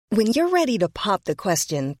When you're ready to pop the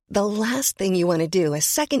question, the last thing you want to do is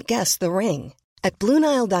second-guess the ring. At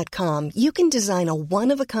BlueNile.com, you can design a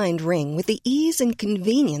one-of-a-kind ring with the ease and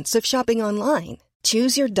convenience of shopping online.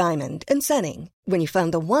 Choose your diamond and setting. When you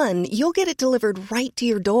find the one, you'll get it delivered right to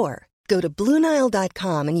your door. Go to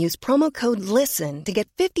BlueNile.com and use promo code LISTEN to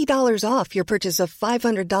get $50 off your purchase of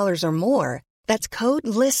 $500 or more. That's code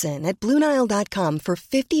LISTEN at BlueNile.com for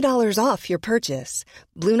 $50 off your purchase.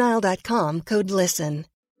 BlueNile.com, code LISTEN.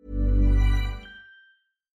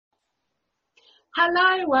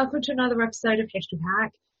 Hello, welcome to another episode of History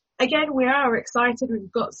Hack. Again, we are excited.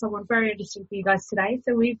 We've got someone very interesting for you guys today.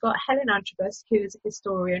 So we've got Helen Antrobus, who is a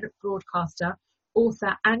historian, broadcaster,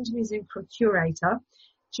 author and museum curator.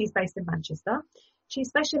 She's based in Manchester. She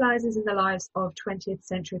specialises in the lives of 20th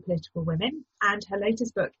century political women, and her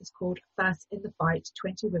latest book is called First in the Fight,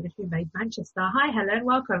 20 Women Who Made Manchester. Hi Helen,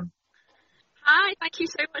 welcome. Hi, thank you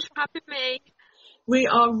so much for having me. We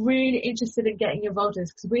are really interested in getting involved in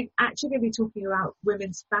this because we're actually going to be talking about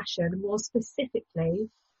women's fashion, more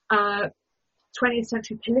specifically 20th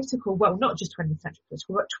century political, well, not just 20th century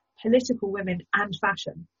political, but political women and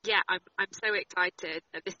fashion. Yeah, I'm so excited.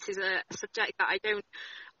 This is a subject that I don't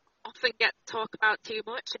often get to talk about too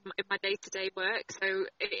much in my day-to-day work, so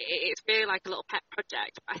it's really like a little pet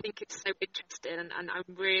project. I think it's so interesting, and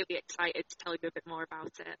I'm really excited to tell you a bit more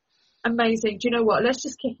about it. Amazing. Do you know what? Let's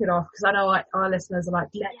just kick it off because I know our listeners are like,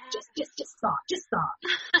 just start.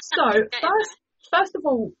 So first of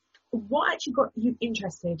all, what actually got you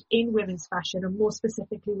interested in women's fashion and more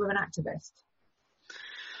specifically women activists?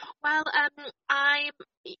 Well,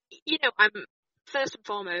 I'm first and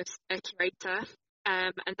foremost a curator.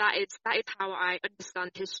 And that is how I understand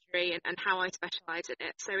history and how I specialise in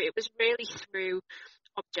it. So it was really through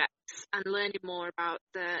objects and learning more about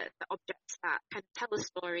the objects that kind of tell us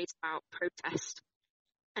stories about protest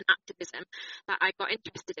and activism that I got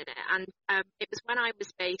interested in it. And it was when I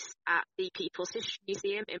was based at the People's History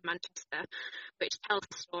Museum in Manchester, which tells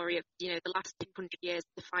the story of, the last 200 years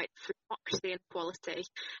of the fight for democracy and equality.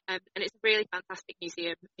 And it's a really fantastic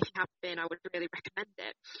museum. If you haven't been, I would really recommend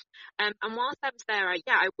it. And whilst I was there,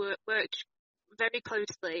 I worked very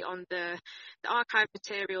closely on the archive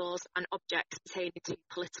materials and objects pertaining to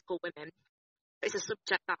political women. It's a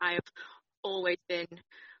subject that I have always been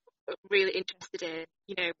really interested in.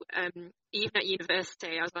 Even at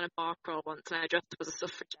university, I was on a bar crawl once and I dressed up as a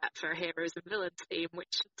suffragette for a heroes and villains theme,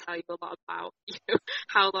 which should tell you a lot about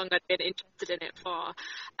how long I'd been interested in it for.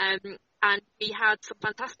 And we had some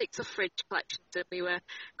fantastic suffrage collections, and we were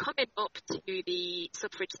coming up to the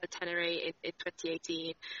suffrage centenary in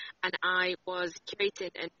 2018, and I was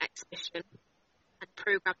curating an exhibition and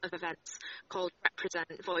programme of events called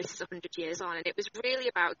Represent Voices 100 Years On, and it was really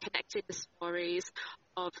about connecting the stories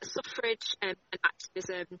of suffrage and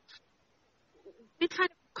activism with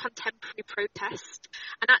kind of contemporary protest,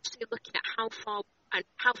 and actually looking at how far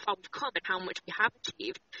we've come and how much we have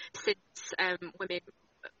achieved since women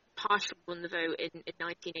partially won the vote in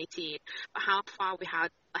 1918, but how far we had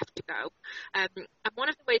left to go. And one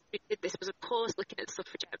of the ways we did this was, of course, looking at the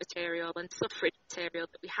suffragette material and suffrage material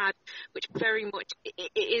that we had, which very much,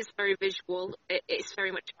 it is very visual. It's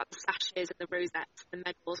very much about the sashes and the rosettes and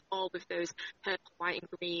the medals, all with those purple, white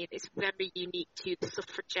and green. It's very unique to the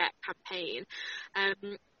suffragette campaign.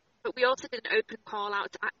 But we also did an open call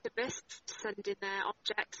out to activists to send in their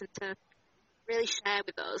objects and to really share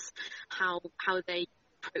with us how they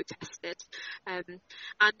protested, and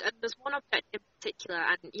there's one object in particular,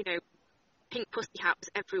 and Pink Pussy Hat was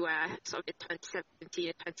everywhere sort of in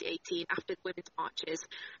 2017 and 2018 after the women's marches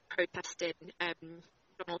protesting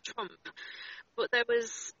Donald Trump. But there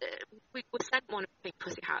was we were sent one of Pink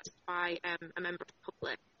Pussy Hats by a member of the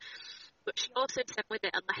public, but she also sent with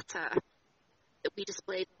it a letter that we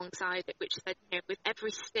displayed alongside it, which said, with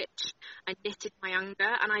every stitch I knitted my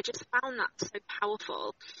anger, and I just found that so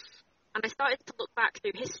powerful. And I started to look back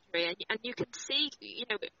through history, and you can see,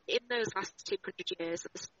 in those last 200 years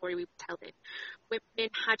of the story we were telling, women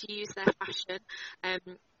had used their fashion and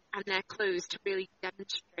their clothes to really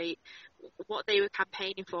demonstrate what they were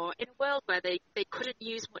campaigning for in a world where they couldn't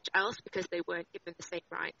use much else because they weren't given the same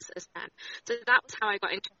rights as men. So that was how I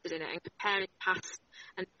got interested in it, and comparing past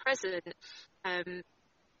and present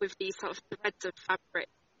with these sort of threads of fabric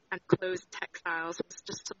and clothes and textiles was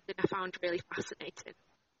just something I found really fascinating.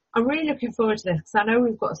 I'm really looking forward to this because I know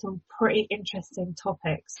we've got some pretty interesting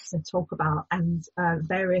topics to talk about and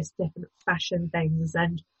various different fashion things.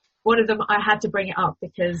 And one of them, I had to bring it up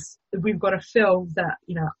because we've got a film that,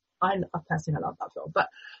 I personally love that film, but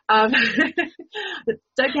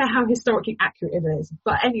don't care how historically accurate it is.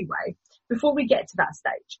 But anyway, before we get to that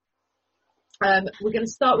stage, we're going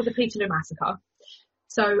to start with the Peterloo Massacre.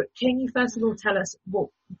 So can you first of all tell us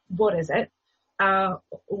what is it?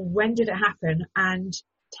 When did it happen? And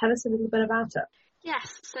tell us a little bit about it.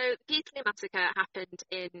 Yes, so the Peterloo Massacre happened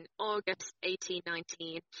in August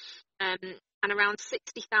 1819, and around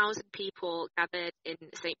 60,000 people gathered in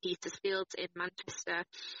St. Peter's Fields in Manchester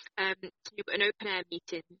to an open-air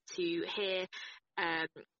meeting to hear a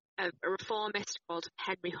reformist called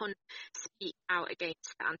Henry Hunt speak out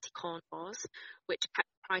against the anti-corn laws, which kept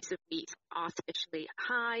the price of wheat artificially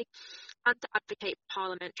high, and to advocate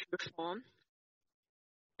parliamentary reform.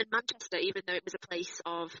 In Manchester, even though it was a place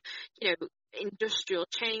of, industrial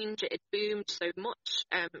change, it had boomed so much,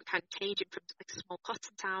 kind of changing from like a small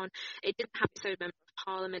cotton town. It didn't have its own member of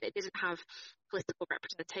parliament. It didn't have political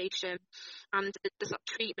representation, and the sort of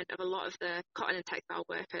treatment of a lot of the cotton and textile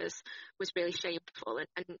workers was really shameful.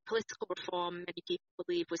 And political reform, many people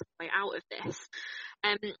believe, was the way out of this.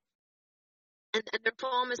 And the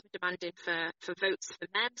reformers were demanding for votes for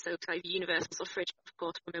men, so kind of universal suffrage. Of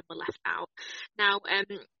course, women were left out. Now,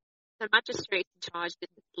 the magistrates in charge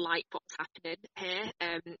didn't like what was happening here.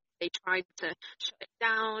 They tried to shut it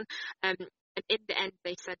down, and in the end,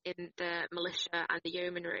 they sent in the militia and the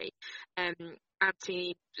yeomanry.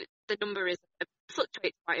 Actually, the number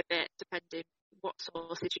fluctuates quite a bit depending what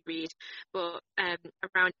sources you read, but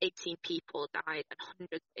around 18 people died and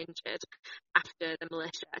hundreds injured after the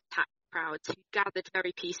militia attacked crowds who gathered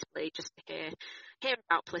very peacefully just to hear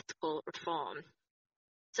about political reform.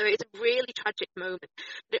 So it's a really tragic moment,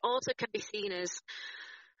 but it also can be seen as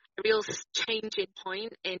a real changing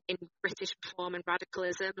point in British reform and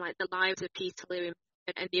radicalism. Like the lives of Peterloo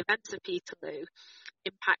and the events of Peterloo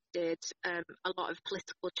impacted a lot of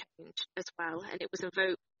political change as well, and it was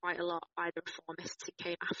evoked quite a lot by the reformists who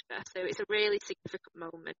came after. So it's a really significant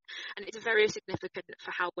moment, and it's very significant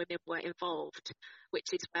for how women were involved,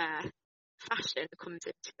 which is where fashion comes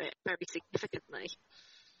into it very significantly.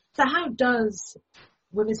 So how does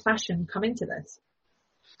women's fashion come into this?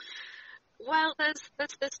 Well,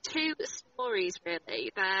 there's two stories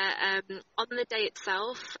really. There, on the day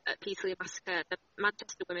itself at Peterloo Massacre, the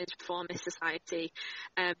Manchester Women's Reformist Society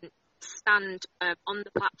stand on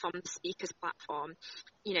the platform, the speaker's platform,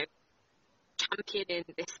 championing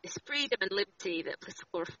this freedom and liberty that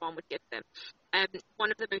political reform would give them. One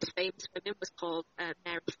of the most famous women was called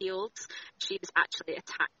Mary Fields. She was actually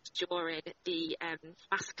attacked during the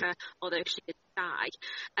massacre, although she didn't die.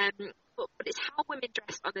 But it's how women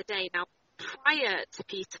dressed on the day. Now, prior to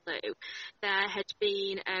Peterloo, there had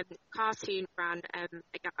been a cartoon ran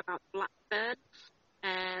about Blackburn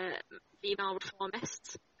female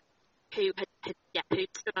reformists who who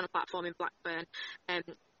stood on a platform in Blackburn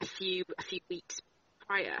a few weeks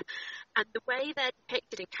prior, and the way they're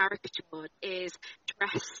depicted and caricatured is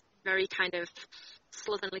dressed very kind of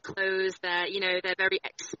slovenly clothes. They're very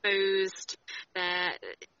exposed.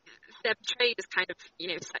 They're portrayed as kind of,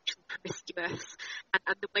 sexually promiscuous,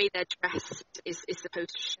 and the way they're dressed is supposed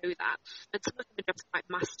to show that. And some of them are dressed quite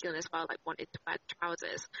masculine as well, like wanting to wear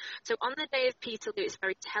trousers. So on the day of Peterloo, it's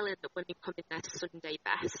very telling that women come in their Sunday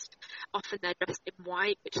best. Often they're dressed in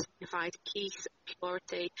white, which signifies peace and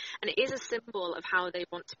purity, and it is a symbol of how they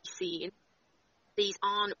want to be seen. These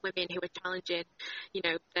aren't women who are challenging,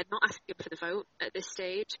 they're not asking for the vote at this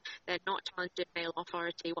stage. They're not challenging male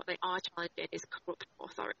authority. What they are challenging is corrupt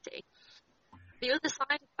authority. The other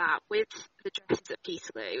side of that with the dresses at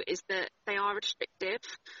Peterloo is that they are restrictive.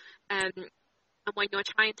 And when you're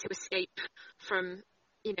trying to escape from,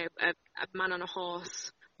 a man on a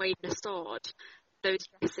horse waving a sword, those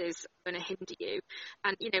dresses are going to hinder you.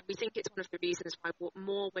 And, we think it's one of the reasons why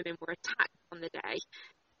more women were attacked on the day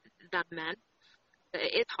than men. But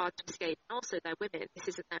it is hard to escape. And also, they're women. This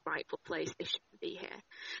isn't their rightful place. They shouldn't be here.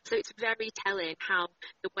 So it's very telling how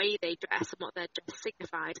the way they dress and what their dress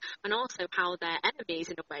signifies, and also how their enemies,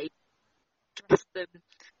 in a way, dress them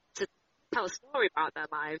to tell a story about their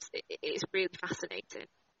lives. It's really fascinating.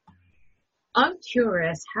 I'm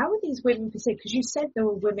curious, how were these women perceived? Because you said there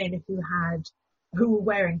were women who were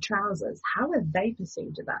wearing trousers. How were they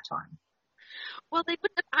perceived at that time? Well, they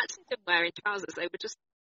wouldn't have actually been wearing trousers. They were just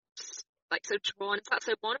so drawn.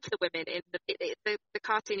 So one of the women in the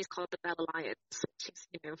cartoon is called the Belle Alliance, which is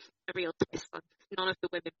a real twist on none of the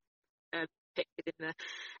women depicted in the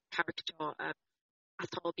caricature at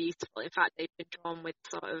all beautiful. In fact, they've been drawn with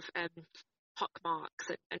sort of pock marks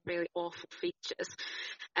and really awful features.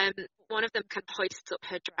 One of them kind of hoists up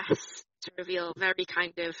her dress to reveal very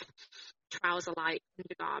kind of trouser-like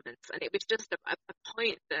undergarments, and it was just a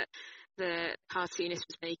point that the cartoonist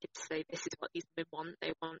was making to say this is what these women want.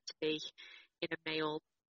 They want to be in a male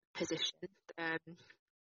position,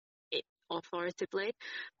 authoritatively.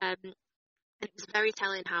 And it was very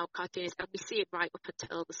telling how cartoonists, and we see it right up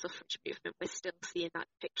until the suffrage movement, we're still seeing that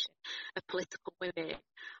depiction of political women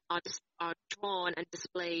are drawn and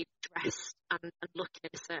displayed, dressed and looking in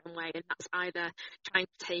a certain way. And that's either trying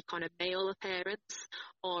to take on a male appearance,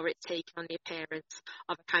 or it's taking on the appearance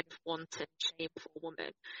of a kind of wanton, shameful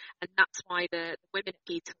woman. And that's why the women at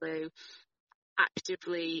Peterloo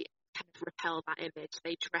actively kind of repel that image.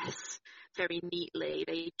 They dress very neatly.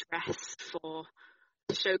 They dress to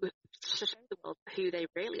show the world who they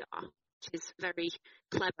really are, which is very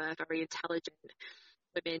clever, very intelligent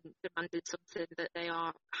women demanding something that they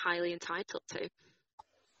are highly entitled to.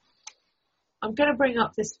 I'm going to bring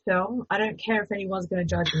up this film. I don't care if anyone's going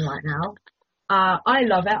to judge me right now. I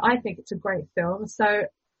love it. I think it's a great film. So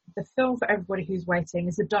the film, for everybody who's waiting,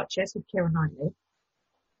 is The Duchess with Keira Knightley.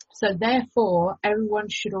 So therefore, everyone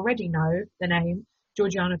should already know the name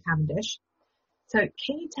Georgiana Cavendish. So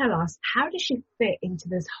can you tell us, how does she fit into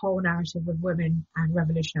this whole narrative of women and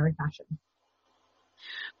revolutionary fashion?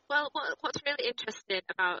 Well, what's really interesting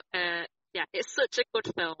about, it's such a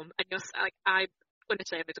good film, and I'm going to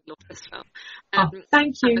say I love this film.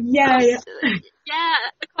 Thank you.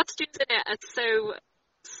 The costumes in it are so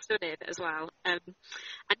stunning as well. And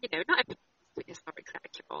not everything's historically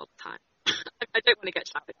accurate all the time. I don't want to get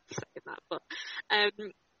shouted for saying that, but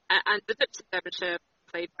and the Duchess of Devonshire,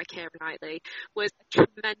 played by Keira Knightley, was a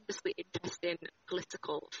tremendously interesting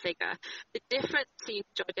political figure. The difference between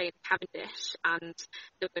Georgiana Cavendish and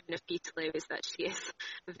the women of Peterloo is that she is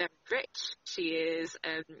very rich. She is,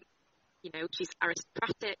 she's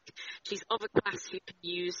aristocratic. She's of a class who can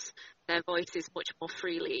use their voices much more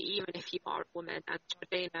freely, even if you are a woman. And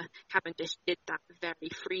Georgiana Cavendish did that very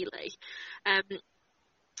freely. And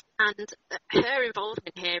her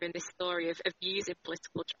involvement here in this story of using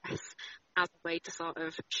political dress as a way to sort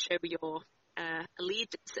of show your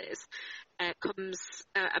allegiances comes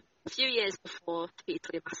a few years before the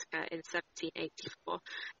Peterloo Massacre in 1784.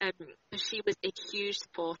 She was a huge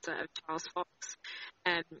supporter of Charles Fox,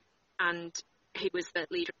 and who was the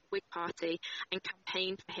leader of the Whig Party, and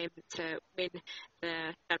campaigned for him to win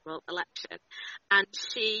the general election. And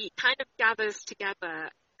she kind of gathers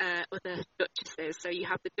together other duchesses. So you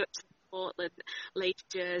have the Duchess of Portland, Lady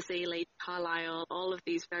Jersey, Lady Carlisle, all of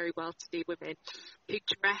these very well-to-do women who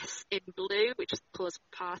dress in blue, which is the colours of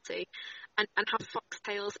the party, and have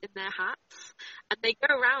foxtails in their hats. And they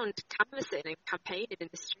go around canvassing and campaigning in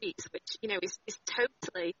the streets, which, is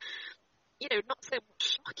totally, not so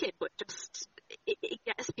much shocking, but just it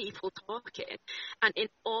gets people talking. And in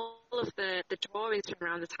all of the drawings from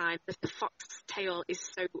around the time, the foxtail is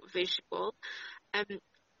so visual. And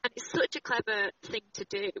it's such a clever thing to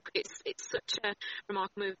do. It's such a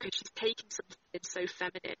remarkable move, because she's taking something so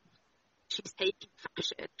feminine. She's taking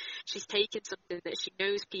fashion. She's taking something that she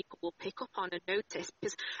knows people will pick up on and notice,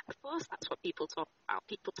 because, of course, that's what people talk about.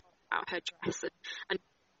 People talk about her dress and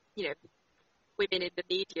women in the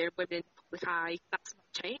media, women in the public eye. That's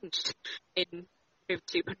not changed in over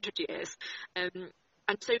 200 years.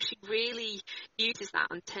 And so she really uses that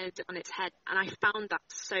and turns it on its head. And I found that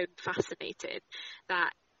so fascinating,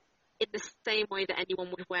 that in the same way that anyone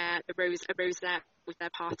would wear a rosette with their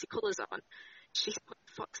party colours on, she's put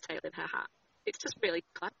a foxtail in her hat. It's just really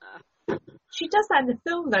clever. She does that in the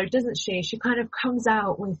film, though, doesn't she? She kind of comes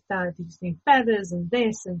out with these new feathers and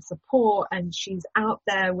this and support, and she's out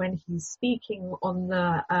there when he's speaking on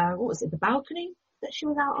the, the balcony that she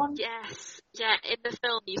was out on? Yes. Yeah, in the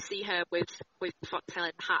film you see her with the foxtail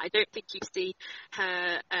in the hat. I don't think you see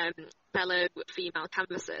her fellow female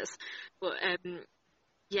canvassers, but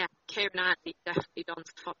Keira Knightley definitely dons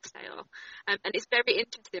the foxtail. And it's very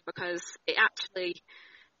interesting, because it actually,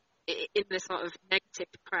 in the sort of negative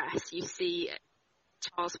press, you see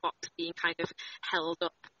Charles Fox being kind of held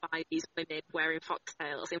up by these women wearing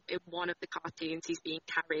foxtails. In one of the cartoons, he's being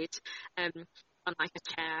carried on like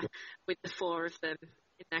a chair with the four of them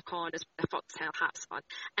in their corners with their foxtail hats on.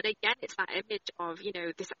 And again, it's that image of,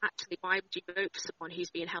 this actually, why would you vote for someone who's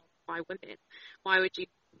being held by women? Why would you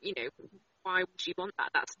want that?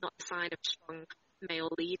 That's not the sign of a strong male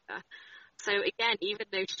leader. So again, even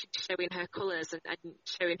though she's showing her colours and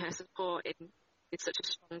showing her support in such a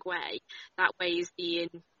strong way, that way is being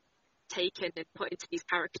taken and put into these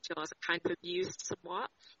caricatures and kind of abused somewhat.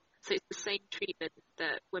 So it's the same treatment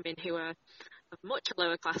that women who are of much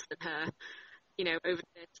lower class than her, over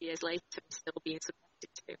 30 years later, are still being subjected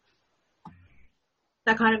to.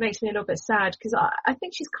 That kind of makes me a little bit sad, because I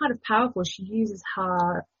think she's kind of powerful. She uses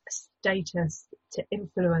her status to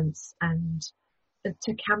influence and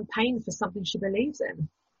to campaign for something she believes in.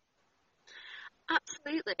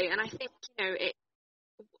 Absolutely. And I think,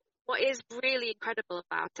 what is really incredible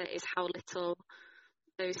about it is how little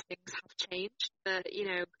those things have changed. But,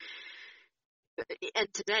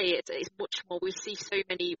 and today it's much more. We see so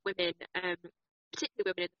many women, particularly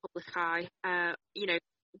women in the public eye,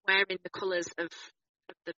 wearing the colours of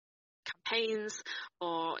the campaigns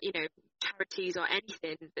or, charities or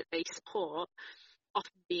anything that they support,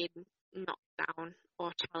 often being knocked down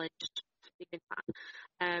or challenged for doing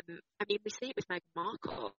that. We see it with Meghan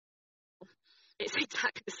Markle. It's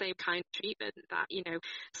exactly the same kind of treatment that,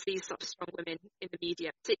 sees sort of strong women in the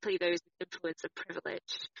media, particularly those with influence and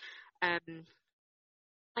privilege. And,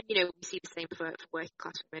 we see the same for working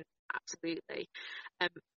class women, absolutely.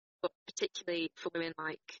 But particularly for women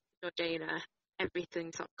like Georgina,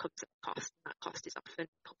 everything sort of comes at a cost, and that cost is often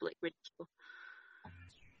public ridicule.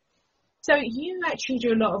 So you actually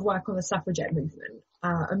do a lot of work on the suffragette movement,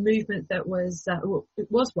 a movement that was it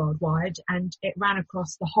was worldwide, and it ran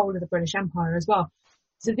across the whole of the British Empire as well.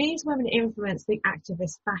 So these women influenced the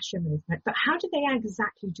activist fashion movement, but how did they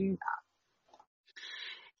exactly do that?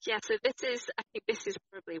 Yeah, so I think this is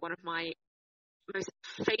probably one of my most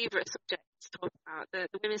favourite subjects to talk about.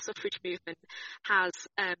 The women's suffrage movement has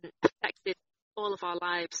affected all of our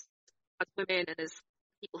lives as women and as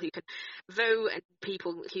people who can vote and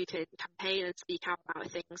people who can campaign and speak out about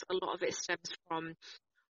things. A lot of it stems from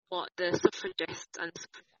what the suffragists and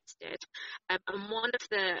suffragettes did. And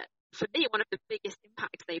for me, one of the biggest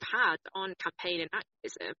impacts they've had on campaign and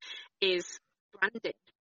activism is branding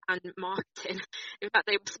and marketing. In fact,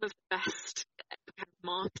 they were some of the best kind of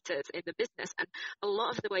marketers in the business, and a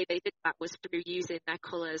lot of the way they did that was through using their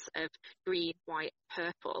colours of green, white,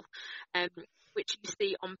 purple, which you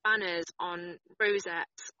see on banners, on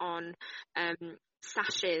rosettes, on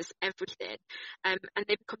sashes, everything. And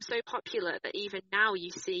they've become so popular that even now you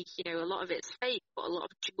see, a lot of it's fake, but a lot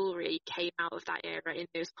of jewellery came out of that era in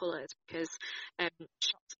those colours because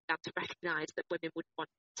shops began to recognise that women would want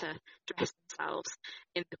to dress themselves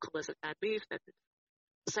in the colours of their movement.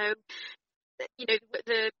 So,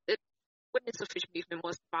 the women's suffrage movement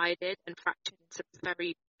was divided and fractured into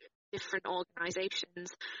very different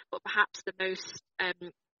organisations, but perhaps the most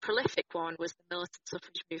prolific one was the militant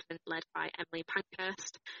suffrage movement led by Emmeline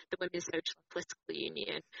Pankhurst, the Women's Social and Political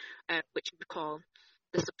Union, which we call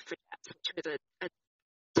the suffragettes, which was a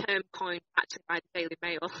term coined actually by the Daily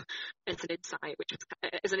Mail as an insult,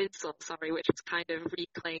 which was kind of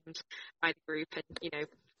reclaimed by the group, and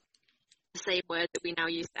the same word that we now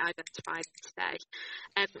use to identify them today.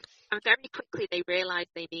 And very quickly they realised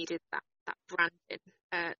they needed that branding,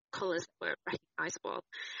 colours that were recognisable,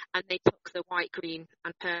 and they took the white, green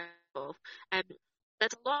and purple.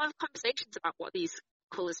 There's a lot of conversations about what these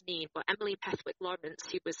colours mean, but Emmeline Pethwick Lawrence,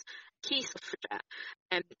 who was a key suffragette,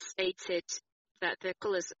 stated that the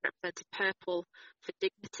colours represented purple for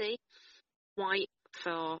dignity, white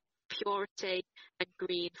for purity, and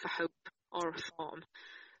green for hope or reform,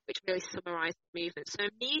 which really summarised the movement. So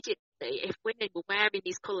immediately, if women were wearing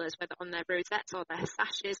these colours, whether on their rosettes or their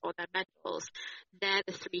sashes or their medals, they're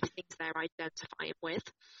the three things they're identifying with.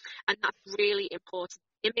 And that's really important.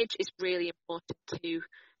 Image is really important to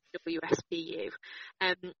WSPU.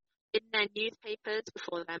 In their newspapers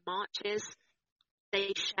before their marches,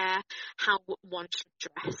 they share how one should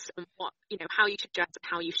dress and how you should dress and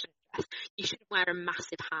how you shouldn't dress. You shouldn't wear a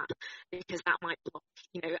massive hat because that might block,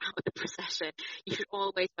 out of the procession. You should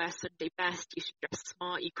always wear Sunday best. You should dress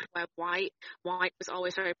smart. You could wear white. White was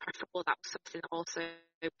always very preferable. That was something that also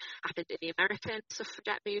happened in the American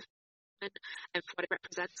suffragette movement and for what it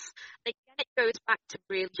represents. And again, it goes back to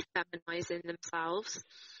really feminising themselves.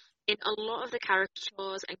 In a lot of the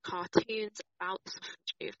caricatures and cartoons about the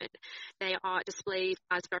suffrage movement, they are displayed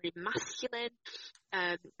as very masculine.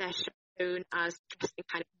 They're shown as dressed in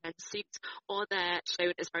kind of men's suits, or they're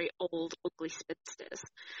shown as very old, ugly spinsters.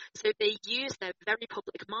 So they use their very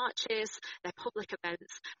public marches, their public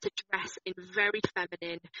events, to dress in very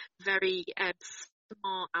feminine, very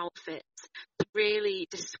smart outfits to really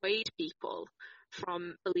dissuade people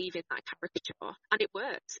from believing that caricature. And it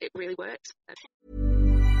works. It really works.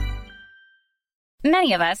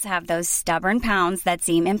 Many of us have those stubborn pounds that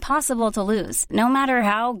seem impossible to lose, no matter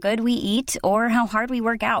how good we eat or how hard we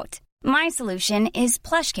work out. My solution is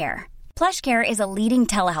PlushCare. PlushCare is a leading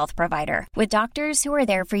telehealth provider with doctors who are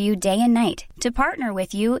there for you day and night to partner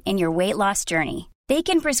with you in your weight loss journey. They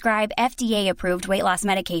can prescribe FDA-approved weight loss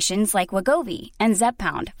medications like Wegovy and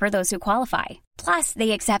Zepbound for those who qualify. Plus,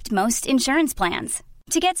 they accept most insurance plans.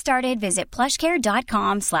 To get started, visit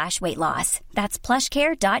plushcare.com/weight loss. That's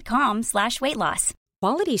plushcare.com/weight loss.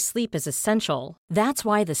 Quality sleep is essential. That's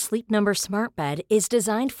why the Sleep Number Smart Bed is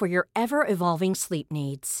designed for your ever-evolving sleep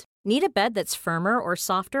needs. Need a bed that's firmer or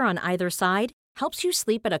softer on either side? Helps you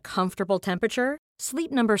sleep at a comfortable temperature?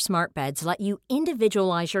 Sleep Number smart beds let you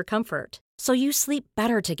individualize your comfort, so you sleep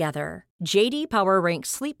better together. JD Power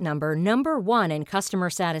ranks Sleep Number number one in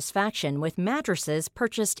customer satisfaction with mattresses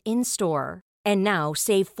purchased in-store. And now,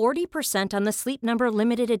 save 40% on the Sleep Number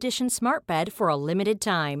Limited Edition smart bed for a limited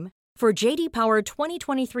time. For JD Power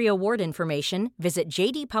 2023 award information, visit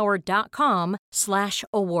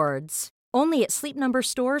jdpower.com/awards. Only at Sleep Number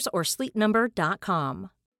stores or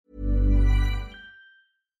sleepnumber.com.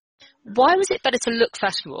 Why was it better to look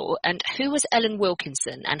fashionable, and who was Ellen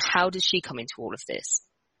Wilkinson, and how did she come into all of this?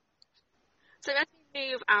 So as we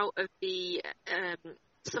move out of the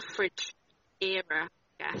suffrage era,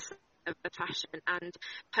 I guess, of fashion, and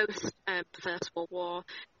post First World War,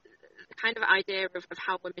 the kind of idea of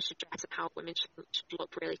how women should dress and how women should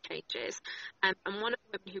look really changes. And one of the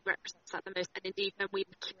women who represents that the most, and indeed when we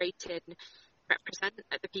curated and represent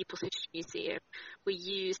at the People's History Museum, we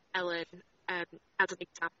used Ellen as an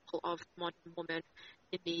example of modern woman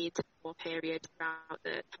in the interwar period throughout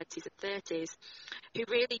the 20s and 30s, who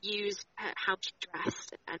really used how she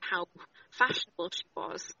dressed and how fashionable she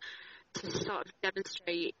was to sort of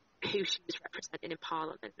demonstrate who she was representing in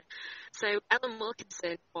Parliament. So Ellen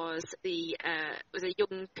Wilkinson was a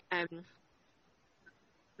young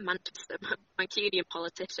Manchester Mancunian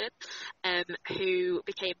politician who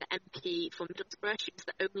became the MP for Middlesbrough. She was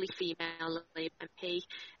the only female Labour MP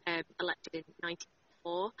elected in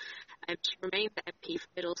 1994. She remained the MP for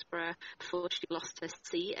Middlesbrough before she lost her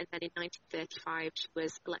seat, and then in 1935 she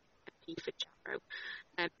was elected MP for Jarrow.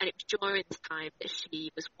 And it was during this time that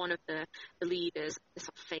she was one of the leaders of the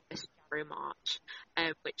sort of famous Jarrow March,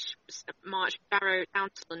 which was a march from Jarrow down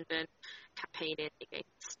to London, campaigning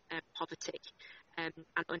against poverty and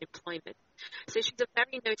unemployment. So she's a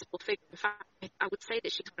very notable figure. In fact, I would say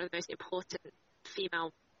that she's one of the most important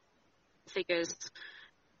female figures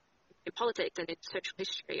in politics and in social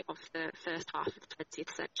history of the first half of the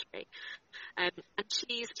 20th century. And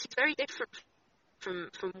she's very different from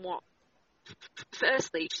what.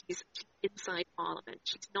 Firstly, she's inside Parliament.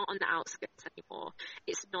 She's not on the outskirts anymore.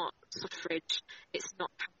 It's not suffrage. It's not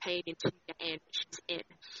campaigning to get in. She's in.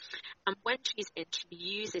 And when she's in, she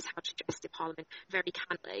uses how she dressed in Parliament very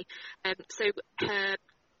candidly. So her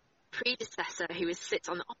predecessor, who sits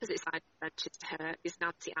on the opposite side of the benches to her, is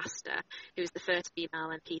Nancy Astor, who was the first female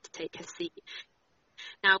MP to take her seat.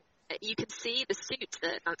 Now, you can see the suits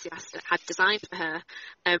that Nancy Astor had designed for her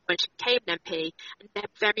when she became an MP, and they're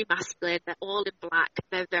very masculine, they're all in black,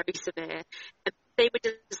 they're very severe. And they were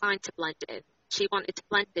designed to blend in. She wanted to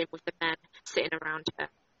blend in with the men sitting around her.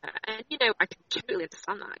 And, I can truly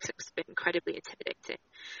understand that because it was incredibly intimidating.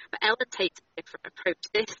 But Ellen takes a different approach.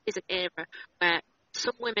 This is an era where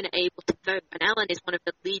some women are able to vote, and Ellen is one of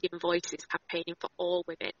the leading voices campaigning for all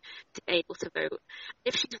women to be able to vote.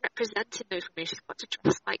 If she's representing those women, she's got to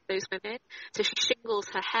dress like those women. So she shingles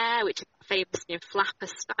her hair, which is famous in flapper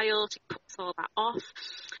style. She cuts all that off,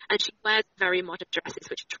 and she wears very modern dresses,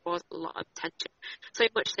 which draws a lot of attention. So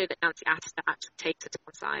much so that Nancy Astor actually takes her to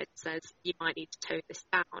one side and says, "You might need to tone this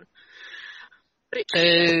down." But I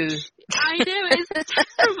know, it's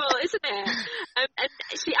terrible, isn't it? And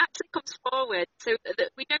she actually comes forward, so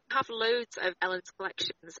that we don't have loads of Ellen's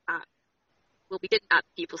collections we didn't at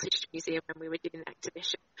the People's History Museum when we were doing the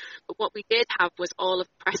exhibition, but what we did have was all of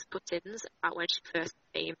the press cuttings about when she first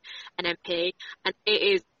became an MP, and it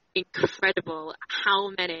is incredible how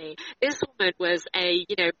many. This woman was a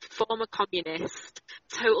former communist,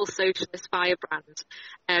 total socialist firebrand,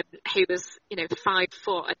 who was 5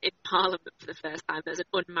 foot and in Parliament for the first time as an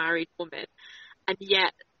unmarried woman, and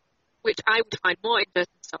yet, which I would find more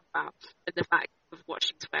interesting to talk about than the fact of what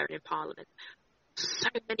she was wearing in Parliament. So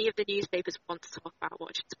many of the newspapers want to talk about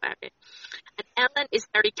what she's wearing. And Ellen is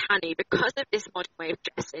very canny because of this modern way of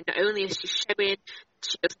dressing. Not only is she showing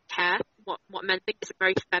she doesn't care what men think, it's a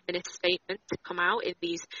very feminist statement to come out in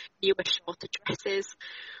these newer, shorter dresses,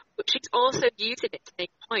 but she's also using it to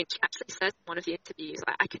make a point. She actually says in one of the interviews,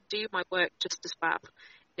 I can do my work just as well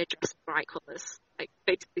in a dress of bright colours.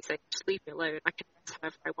 Basically saying, just leave me alone, I can dress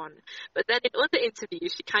however I want. But then in other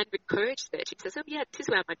interviews, she kind of encouraged it. She says, oh yeah, this is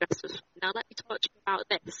where my dress was from. Now let me talk to you about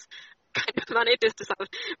this. Kind of manages to sort of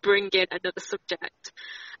bring in another subject.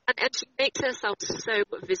 And she makes herself so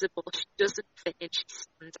visible. She doesn't fit in, she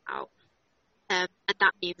stands out. And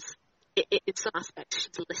that means, in some aspects,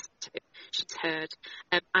 she's listened to, she's heard,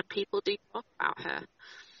 and people do talk about her.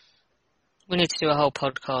 We need to do a whole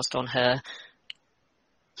podcast on her.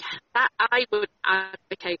 Yeah, that I would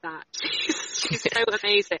advocate that. She's so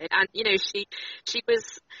amazing, and she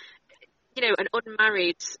was an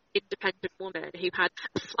unmarried independent woman who had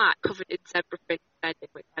a flat covered in zebra print bedding,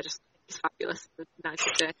 which I just think is fabulous in the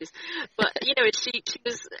 1930s. But she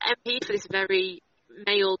was MP for this very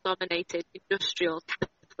male-dominated industrial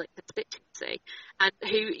Catholic constituency, and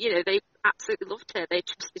who, you know, they absolutely loved her. They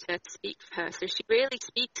trusted her to speak for her. So she really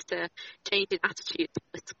speaks to changing attitudes to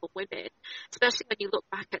political women, especially when you look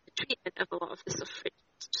back at the treatment of a lot of the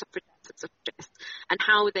suffragettes and suffragists, and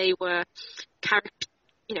how they were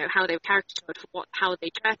caricatured for how they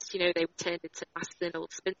dressed. You know, they were turned into masculine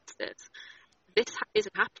old spinsters. This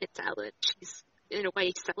isn't happening to Ellen. She's, in a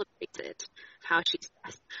way, celebrated how she's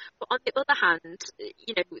dressed. But on the other hand,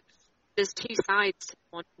 you know, there's two sides to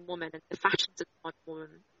the modern woman and the fashions of the modern woman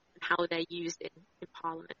and how they're used in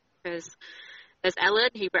Parliament. Because there's Ellen,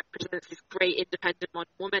 who represents this great independent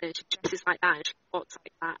modern woman, and she dresses like that and she talks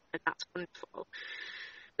like that, and that's wonderful.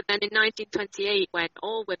 But then in 1928, when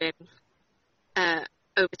all women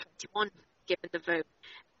over 21 given the vote,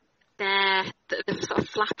 the sort of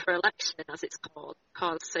flapper election, as it's called,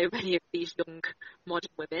 because so many of these young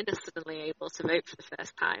modern women are suddenly able to vote for the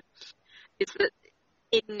first time, is that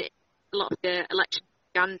in a lot of the election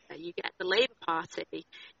propaganda, you get the Labour Party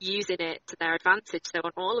using it to their advantage. So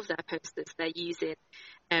on all of their posters, they're using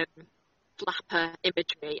flapper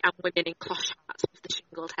imagery and women in cloth hats with the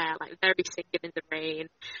shingled hair, like very Singing in the Rain,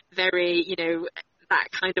 very, you know, that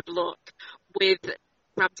kind of look, with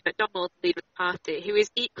Ramsay MacDonald, leader of the party, who is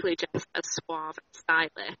equally just as suave and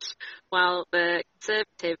stylish, while the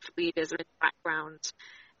Conservative leaders are in the background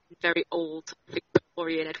in very old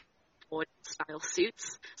Victorian style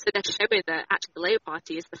suits. So they're showing that actually the Labour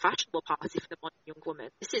Party is the fashionable party for the modern young woman.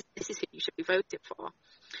 This is who you should be voting for.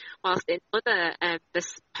 Whilst in other the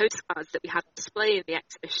postcards that we had on display in the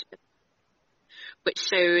exhibition, which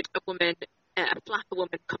showed a woman, a flapper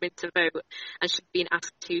woman, coming to vote, and she's been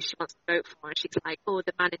asked who she wants to vote for, and she's like, oh,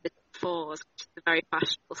 the man in the fours, which is a very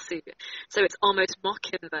fashionable suit. So it's almost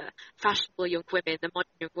mocking the fashionable young women, the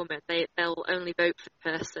modern young woman. They'll only vote for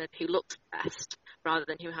the person who looks the best, rather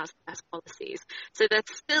than who has the best policies. So they're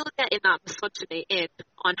still getting that misogyny in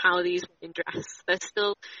on how these women dress. They're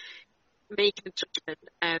still making a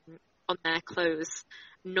judgment on their clothes,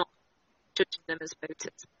 not judging them as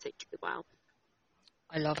voters particularly well.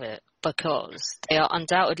 I love it, because they are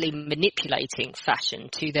undoubtedly manipulating fashion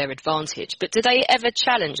to their advantage. But do they ever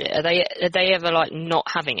challenge it? Are they ever like not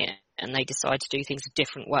having it, and they decide to do things a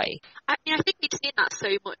different way? I think we've seen that so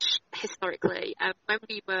much historically. When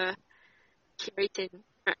we were curating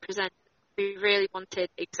Represent, we really wanted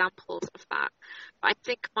examples of that. But I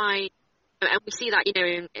think and we see that, you know,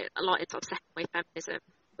 in a lot in sort of second wave feminism,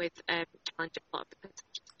 with challenging a lot of the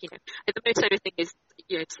conceptions, you know. And the most famous thing is,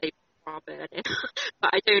 you know, to say bra burning. But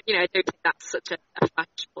I don't think that's such a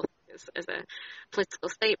fashionable thing as a political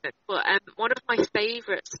statement. But one of my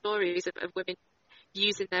favourite stories of women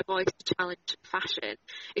using their voice to challenge fashion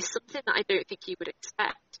is something that I don't think you would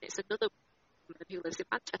expect. It's another woman who lives in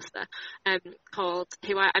Manchester, I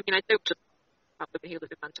don't just about women who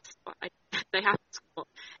live in Manchester, but they have to come up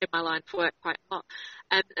in my line of work quite a lot.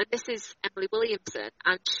 And this is Emily Williamson,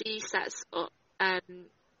 and she sets up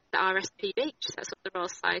the RSPB, she sets up the Royal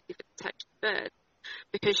Society for the Protection of Birds,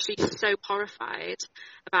 because she's so horrified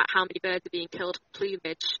about how many birds are being killed for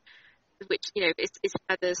plumage, which, you know, is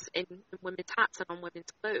feathers in women's hats and on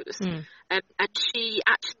women's clothes. And she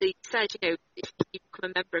actually said, you know, if you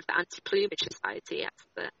become a member of the Anti-Plumage Society, as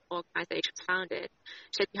the organisation was founded,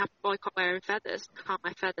 she said you have to boycott wearing feathers. You can't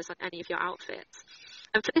wear feathers on any of your outfits.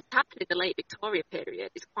 And for this to happen in the late Victorian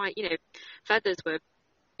period, it's quite, you know, feathers were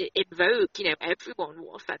in vogue. You know, everyone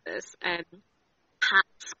wore feathers.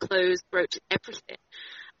 Hats, clothes, brooches, everything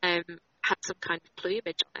had some kind of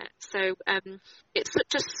plumage on it. So it's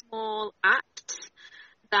such a small act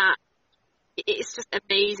that it's just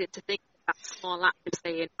amazing to think that small act of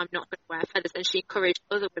saying, I'm not going to wear feathers, and she encouraged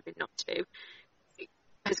other women not to,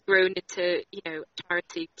 has grown into, you know, a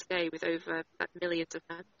charity today with over millions of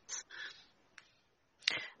members.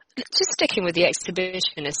 Just sticking with the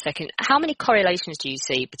exhibition a second, how many correlations do you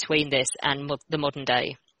see between this and the modern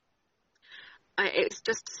day? It's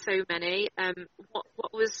just so many.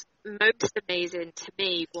 What was most amazing to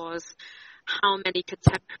me was how many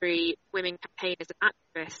contemporary women campaigners and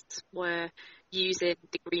activists were using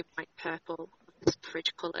the green, white, purple of the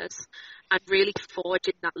suffrage colours, and really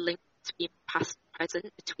forging that link between past and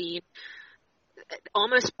present, between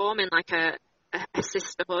almost forming like a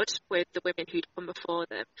sisterhood with the women who'd come before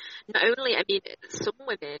them. Not only, I mean, some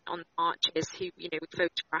women on the marches who, you know, we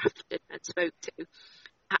photographed and spoke to,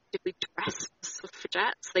 actively dressed as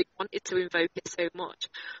suffragettes. They wanted to invoke it so much,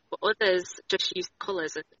 but others just used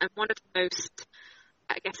colours. And one of the most,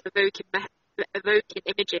 I guess, evoking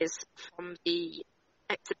images from the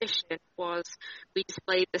exhibition was we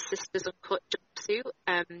displayed the Sisters Uncut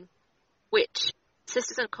jumpsuit, which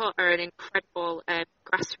Sisters Uncut are an incredible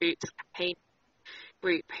grassroots campaign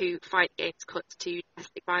group who fight against cuts to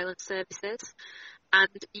domestic violence services,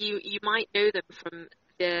 and you might know them from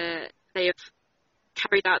they have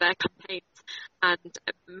carried out their campaigns and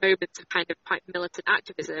moments of kind of quite militant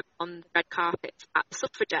activism on the red carpet at the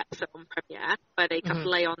Suffragette film premiere, where they kind of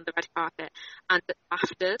lay on the red carpet, and at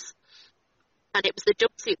BAFTAs. And it was the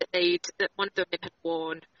jumpsuit that one of the women had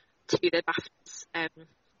worn to the BAFTAs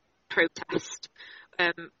protest,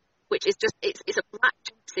 which is just it's a black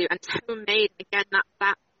jumpsuit and it's homemade. Again,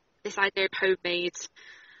 that this idea of homemade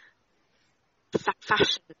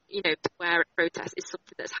fashion, to wear at protest is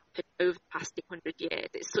something that's happened over the past 200 years.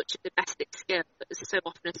 It's such a domestic skill that is so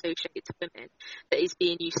often associated to women that is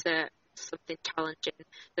being usurped as something challenging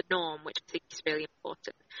the norm, which I think is really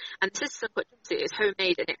important. And the Sisters Uncut jumpsuit is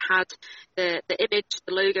homemade, and it had the image,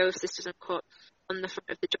 the logo of Sisters Uncut on the front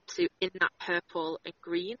of the jumpsuit in that purple and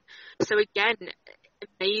green. So again,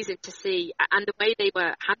 amazing to see, and the way they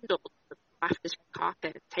were handled after this red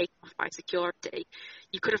carpet and taken off by security,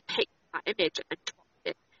 you could have picked that image and dropped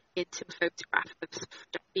it into a photograph of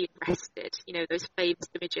being arrested. Those famous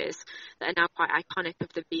images that are now quite iconic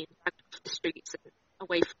of them being dragged off the streets and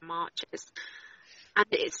away from marches. And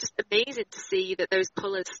it's just amazing to see that those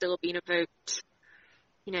colours still being evoked,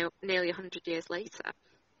 nearly 100 years later.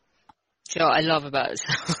 You know what I love about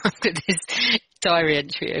this diary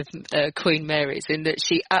entry of Queen Mary's, in that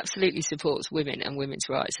she absolutely supports women and women's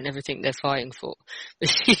rights and everything they're fighting for, but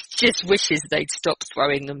she just wishes they'd stop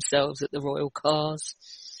throwing themselves at the royal cars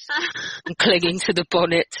and clinging to the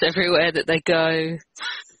bonnets everywhere that they go.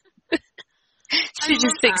 She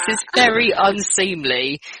just thinks it's very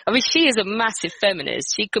unseemly. I mean, she is a massive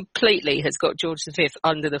feminist. She completely has got George V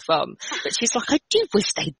under the thumb, but she's like, I do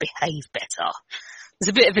wish they'd behave better. There's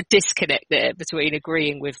a bit of a disconnect there between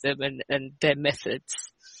agreeing with them and their methods.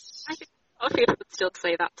 I think a lot of people would still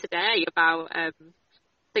say that today about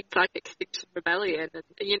things like Extinction Rebellion and,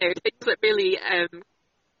 things that really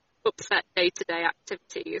upset day-to-day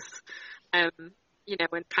activities, and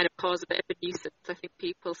kind of cause a bit of a nuisance. I think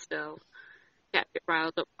people still get a bit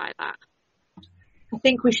riled up by that. I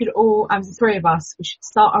think we should all, as the three of us, we should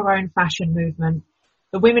start our own fashion movement,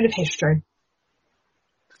 the Women of History.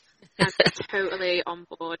 I'm totally on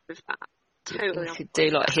board with that. Totally. We could do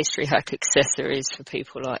like history hack accessories for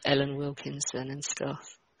people like Ellen Wilkinson and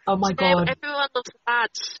stuff. Oh my God. Everyone loves a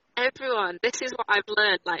badge. Everyone. This is what I've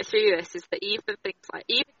learned through this, is that even things like,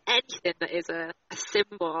 even anything that is a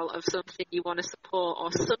symbol of something you want to support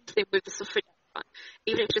or something with the suffragette on,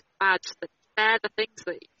 even if it's just a badge, that they're the things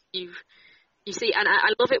that you see. And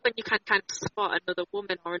I love it when you can kind of spot another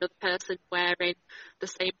woman or another person wearing the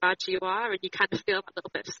same badge you are, and you kind of feel that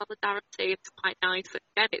little bit of solidarity. It's quite nice.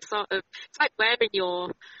 Again, it's like wearing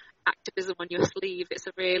your activism on your sleeve. It's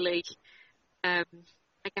a really, I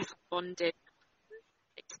guess, bonding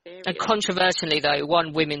experience. And controversially, though,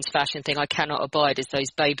 one women's fashion thing I cannot abide is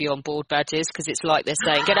those baby on board badges, because it's like they're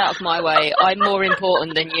saying, get out of my way, I'm more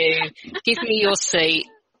important than you, give me your seat.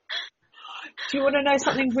 Do you want to know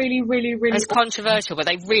something really, really, really... It's controversial, but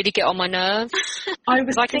they really get on my nerves.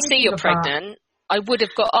 I can see you're pregnant. I would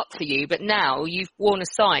have got up for you, but now you've worn a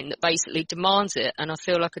sign that basically demands it, and I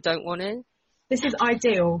feel like I don't want it. This is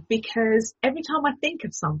ideal, because every time I think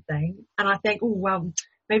of something, and I think, oh, well,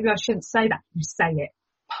 maybe I shouldn't say that, you say it.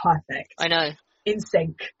 Perfect. I know. In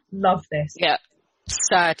sync. Love this. Yeah.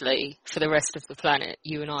 Sadly, for the rest of the planet,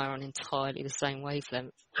 you and I are on entirely the same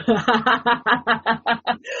wavelength. Do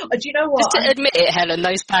you know what? Just to admit it, Helen,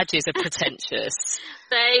 those badges are pretentious.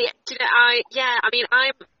 I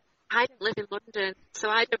don't live in London, so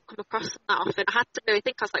I don't come across them that often. I had to really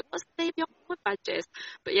think. I was like, what's the baby on board badges?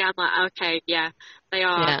 But yeah, I'm like, okay, yeah, they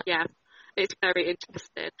are, yeah. It's very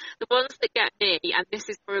interesting. The ones that get me, and this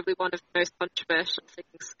is probably one of the most controversial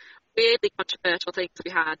things, weirdly controversial things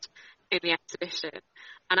we had in the exhibition,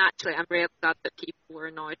 and actually I'm really glad that people were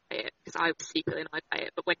annoyed by it, because I was secretly annoyed by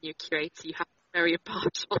it, but when you're a curator you have to be very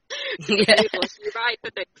impartial. Yeah. You write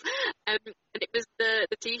for things. And it was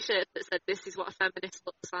the t-shirt that said, this is what a feminist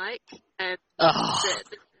looks like. That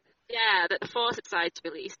the Fawcett Society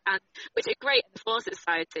released, and which are great, and the Fawcett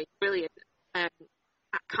Society, brilliant. I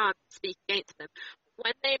can't speak against them.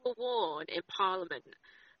 When they were worn in Parliament,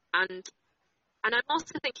 and I'm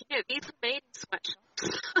also thinking, these are made in sweatshops.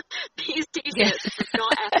 These t-shirts are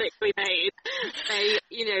not ethically made.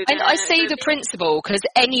 And I see the principle, because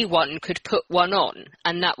anyone could put one on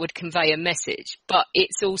and that would convey a message. But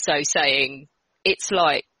it's also saying, it's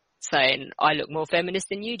like saying, I look more feminist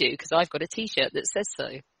than you do because I've got a t-shirt that says so.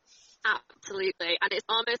 Absolutely. And it's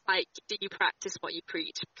almost like, do you practice what you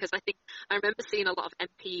preach? Because I remember seeing a lot of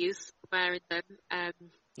MPs wearing them.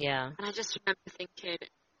 Yeah. And I just remember thinking,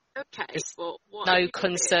 okay, There's well, what no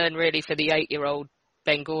concern really for the 8-year-old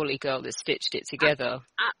Bengali girl that stitched it together.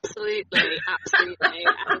 Absolutely. And,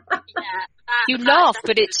 you laugh,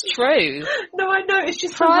 but it's true. No, I know. It's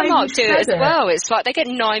just Primark do it as well. It's like they get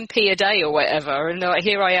 9p a day or whatever, and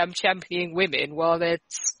here I am championing women while they're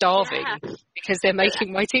starving because they're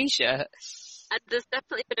making my t-shirt. And there's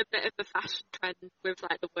definitely been a bit of a fashion trend with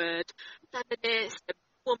like the word feminist and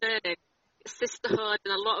woman and sisterhood,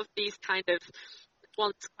 and a lot of these kind of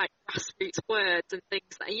once quite grassroots words and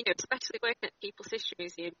things that, especially working at People's History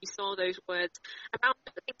Museum, you saw those words around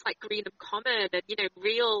things like Greenham Common and,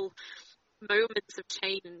 real moments of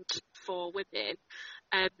change for women.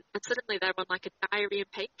 And suddenly they're on like a diary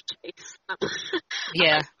and paper chase.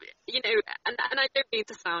 Yeah. And I don't mean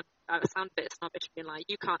to sound a bit snobbish, being like,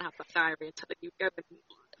 you can't have that diary until you go and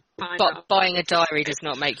find out. But buying a diary does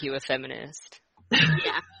not make you a feminist.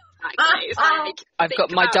 Yeah. Exactly. It's like, I've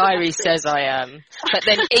got my diary says I am, but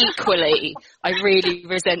then equally I really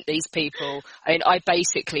resent these people. I mean, I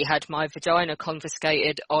basically had my vagina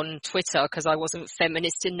confiscated on Twitter because I wasn't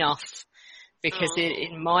feminist enough. Because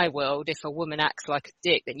in my world, if a woman acts like a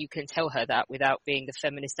dick, then you can tell her that without being the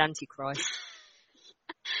feminist antichrist.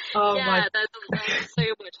 There's so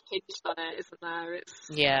much hinged on it, isn't there?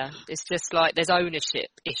 It's just like there's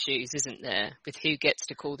ownership issues, isn't there, with who gets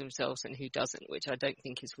to call themselves and who doesn't, which I don't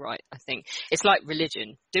think is right. I think it's like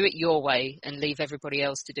religion. Do it your way and leave everybody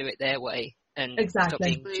else to do it their way and stop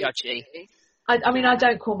being judgy. I mean, I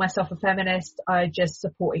don't call myself a feminist. I just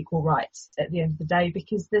support equal rights at the end of the day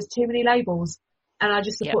because there's too many labels and I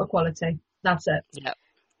just support equality. That's it. Yeah.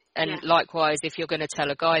 And likewise, if you're going to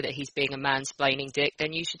tell a guy that he's being a mansplaining dick,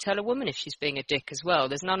 then you should tell a woman if she's being a dick as well.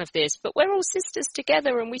 There's none of this, but we're all sisters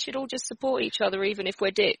together and we should all just support each other even if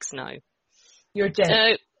we're dicks. No. You're a dick.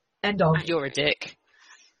 No. End of. You're a dick.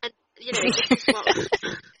 And,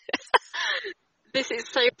 this is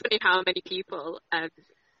so funny how many people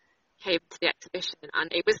came to the exhibition,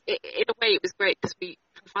 and it was, in a way, it was great because we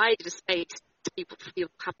provided a space to people to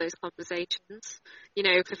have those conversations,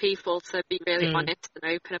 for people to be really honest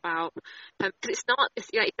and open about, because it's not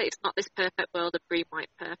this perfect world of green, white,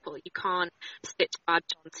 purple. You can't stitch a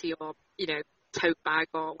badge onto your, tote bag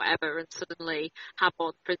or whatever and suddenly have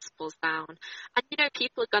all the principles down. And,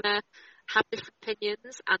 people are going to have different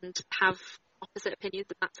opinions and have opposite opinions,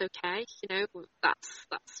 and that's okay. That's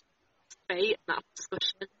debate and that's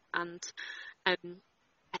discussion, and I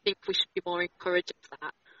think we should be more encouraged of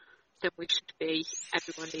that than we should be.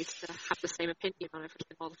 Everyone needs to have the same opinion on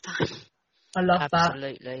everything all the time. I love that.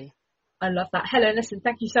 Absolutely. I love that. Helen, listen,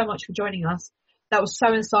 thank you so much for joining us. That was so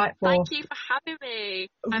insightful. Thank you for having me.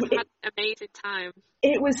 I've had an amazing time.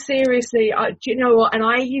 It was seriously, do you know what? And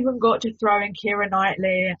I even got to throw in Keira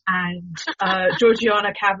Knightley and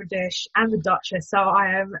Georgiana Cavendish and the Duchess. So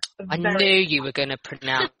I knew you were going to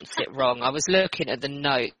pronounce it wrong. I was looking at the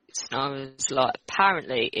notes and I was like,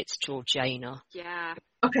 apparently it's Georgiana. Yeah.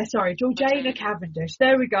 Okay, sorry, Georgiana Cavendish.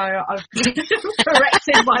 There we go. I've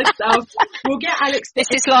corrected myself. We'll get Alex.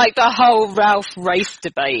 This is like the whole Ralph Rafe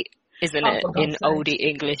debate, isn't it, in oldie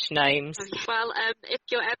English names? Well, if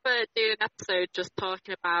you're ever doing an episode just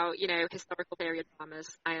talking about, historical period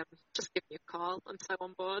dramas, just give me a call. I'm so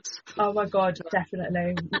on board. Oh my God,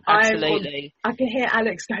 definitely. Absolutely. I can hear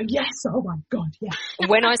Alex go, yes, oh my God, yes.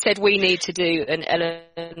 When I said we need to do an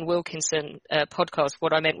Ellen Wilkinson podcast,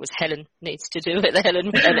 what I meant was Helen needs to do an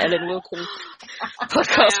Ellen Wilkinson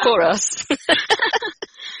podcast for us.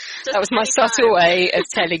 That was my subtle way of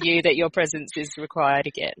telling you that your presence is required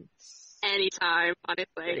again. Anytime, honestly.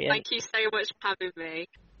 Brilliant. Thank you so much for having me.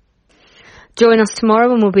 Join us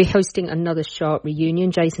tomorrow when we'll be hosting another Shark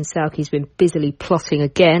reunion. Jason Salke's been busily plotting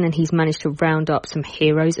again and he's managed to round up some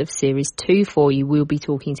heroes of Series 2 for you. We'll be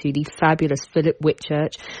talking to the fabulous Philip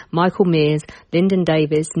Whitchurch, Michael Mears, Lyndon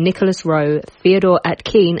Davis, Nicholas Rowe, Theodore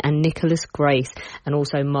Atkeen and Nicholas Grace. And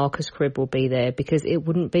also Marcus Cribb will be there because it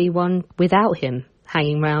wouldn't be one without him.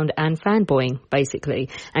 Hanging around and fanboying, basically.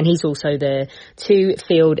 And he's also there to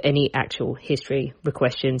field any actual history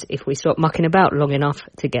questions if we stop mucking about long enough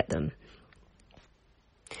to get them.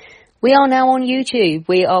 We are now on YouTube.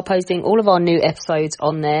 We are posting all of our new episodes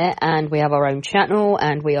on there and we have our own channel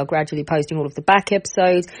and we are gradually posting all of the back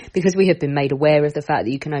episodes because we have been made aware of the fact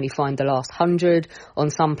that you can only find the last 100 on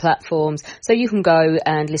some platforms. So you can go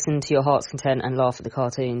and listen to your heart's content and laugh at the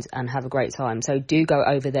cartoons and have a great time. So do go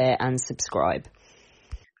over there and subscribe.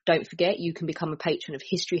 Don't forget, you can become a patron of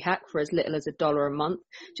History Hack for as little as $1 a month.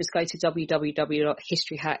 Just go to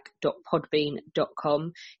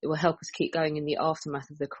www.historyhack.podbean.com. It will help us keep going in the aftermath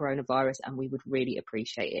of the coronavirus, and we would really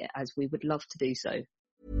appreciate it, as we would love to do so.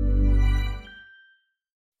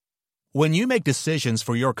 When you make decisions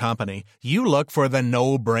for your company, you look for the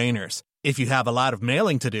no-brainers. If you have a lot of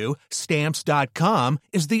mailing to do, Stamps.com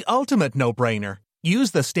is the ultimate no-brainer.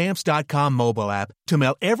 Use the Stamps.com mobile app to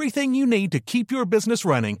mail everything you need to keep your business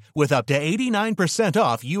running with up to 89%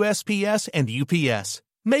 off USPS and UPS.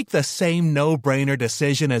 Make the same no-brainer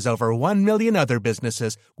decision as over 1 million other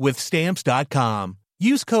businesses with Stamps.com.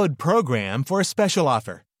 Use code PROGRAM for a special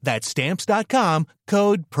offer. That's Stamps.com,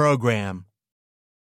 code PROGRAM.